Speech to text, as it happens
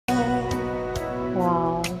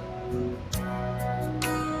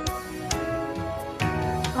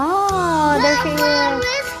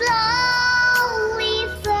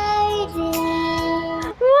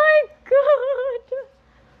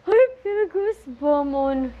goosebumps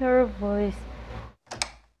on her voice.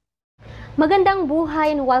 Magandang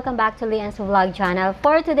buhay and welcome back to Leanne's Vlog channel.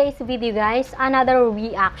 For today's video guys, another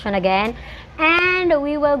reaction again. And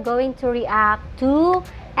we will going to react to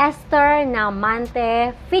Esther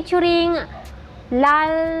Hhnamte featuring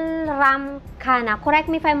R.LALRAMCHHANA. Correct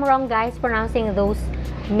me if I'm wrong guys, pronouncing those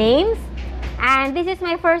names. And this is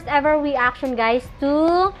my first ever reaction guys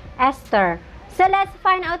to Esther. So let's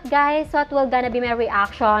find out guys what will gonna be my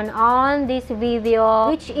reaction on this video,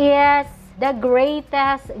 which is the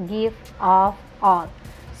greatest gift of all.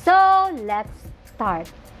 So let's start.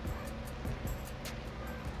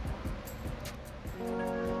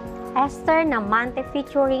 Esther Hhnamte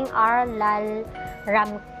featuring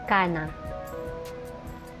R.LALRAMCHHANA.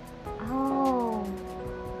 Oh.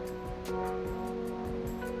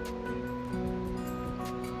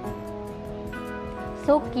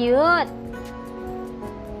 So cute.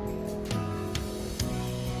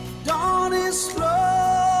 Dawn is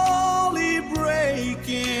slowly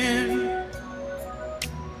breaking.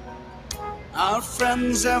 Our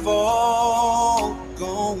friends have all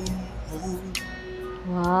gone home.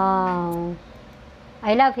 Wow.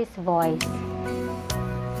 I love his voice.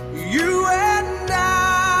 You and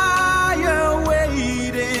I are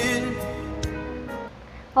waiting.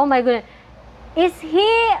 Oh my goodness. Is he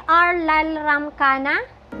R.LALRAMCHHANA?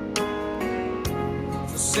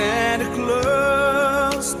 For Santa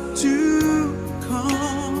Claus to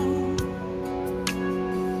come.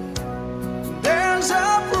 There's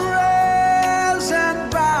a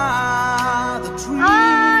present by the tree.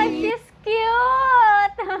 Ah, she's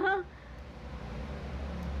cute.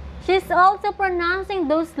 She's also pronouncing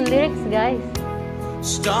those lyrics, guys.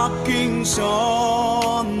 Stockings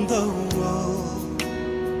on the wall.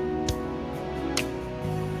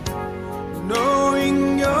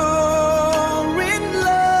 Knowing you're in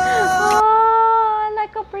love. Oh,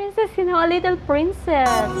 like a princess, you know, a little princess.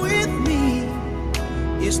 With me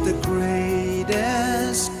is the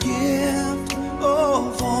greatest gift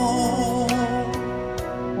of all.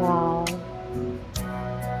 Wow.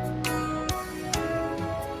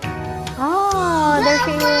 Oh, there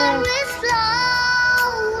she is.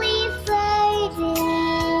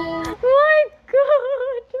 My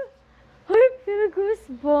God. I feel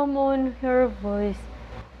goosebumps on her voice.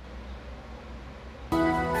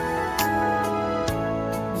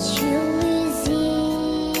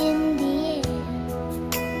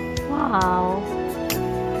 Wow.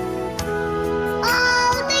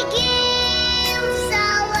 All the gifts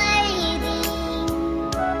are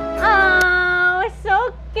waiting. Oh, so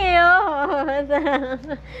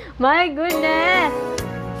cute. My goodness.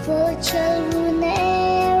 For children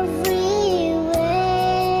everywhere.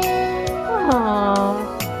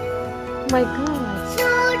 Oh, my God. So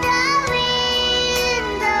the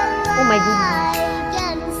window Oh my goodness. I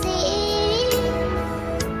can see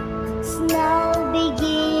snow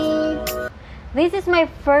begin. This is my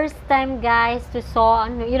first time, guys, to saw,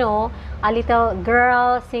 you know, a little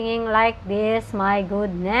girl singing like this. My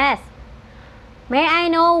goodness. May I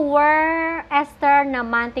know where Esther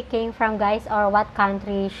Hhnamte came from, guys, or what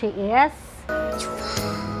country she is?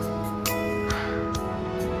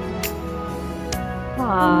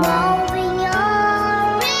 Wow. Knowing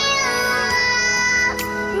you're in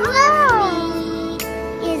love with me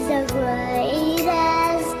is the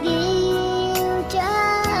greatest gift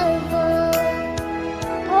of all.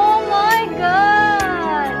 Oh my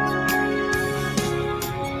God.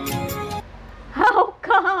 How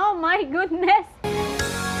come? My goodness.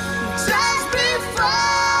 Just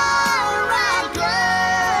before I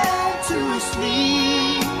go to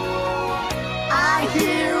sleep, I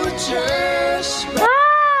hear a church bell.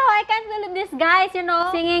 Wow, I can't believe this, guys, you know,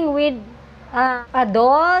 singing with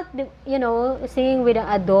adult, you know, singing with an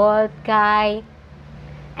adult guy.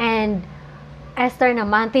 And Esther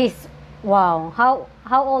Hhnamte is, wow, how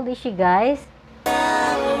old is she, guys?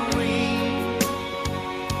 Wow.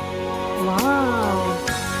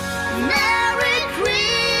 Merry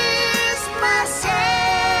Christmas,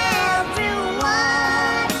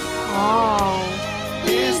 everyone. Oh.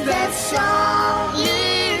 Is that song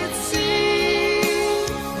it sings?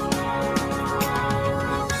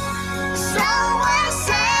 So I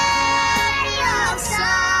sang your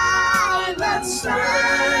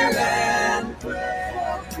silent prayer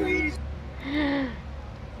for Christmas.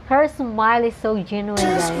 Her smile is so genuine,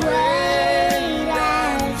 guys. Great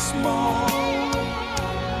and small.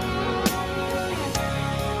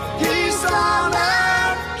 He's on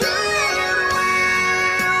earth,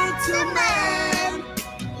 goodwill to man.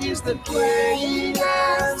 He's the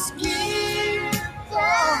greatest gift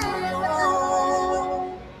of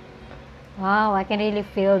all. Wow, I can really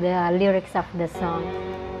feel the lyrics of the song.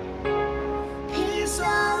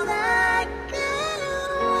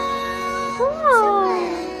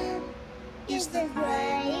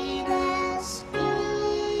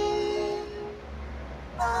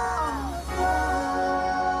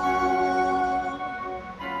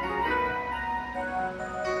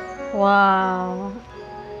 Wow.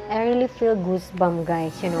 I really feel goosebumps,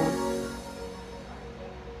 guys, you know.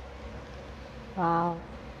 Wow.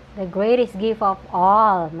 The greatest gift of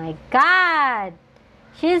all. My God.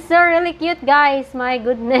 She's so really cute, guys. My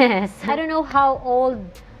goodness. I don't know how old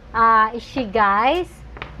is she, guys.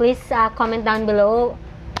 Please comment down below.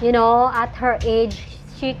 You know, at her age,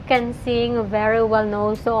 she can sing very well,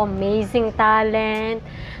 no? So amazing talent.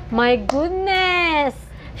 My goodness.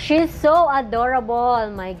 She's so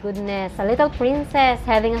adorable. My goodness. A little princess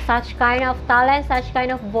having such kind of talent, such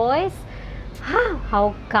kind of voice.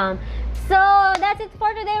 How come? So that's it for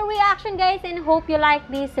today's reaction, guys, and hope you like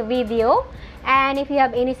this video. And if you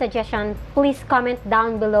have any suggestion, please comment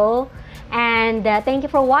down below. And thank you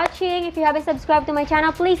for watching. If you haven't subscribed to my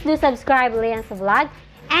channel, please do subscribe, Lean's Vlog,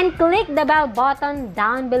 and click the bell button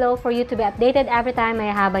down below for you to be updated every time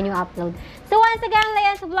I have a new upload. So once again,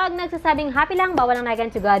 Lean's Vlog nagsasabing happy lang, bawal ang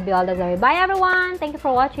nagan, to God be all the glory. Bye everyone! Thank you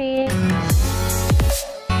for watching!